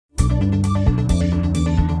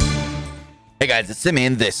Hey guys, it's Simmy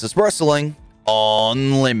and this is Wrestling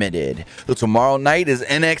Unlimited. So tomorrow night is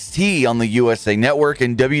NXT on the USA Network,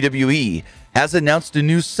 and WWE has announced a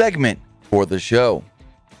new segment for the show.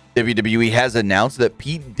 WWE has announced that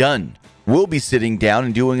Pete Dunne will be sitting down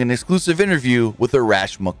and doing an exclusive interview with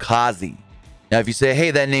Arash Makazi. Now, if you say,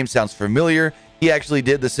 hey, that name sounds familiar, he actually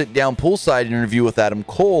did the sit-down poolside interview with Adam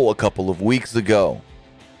Cole a couple of weeks ago.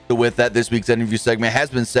 So with that, this week's interview segment has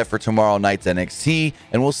been set for tomorrow night's NXT,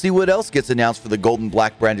 and we'll see what else gets announced for the Golden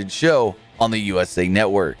Black branded show on the USA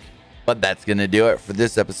Network. But that's going to do it for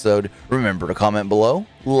this episode. Remember to comment below,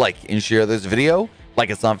 like and share this video,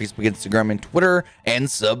 like us on Facebook, Instagram, and Twitter,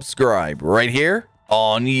 and subscribe right here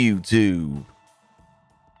on YouTube.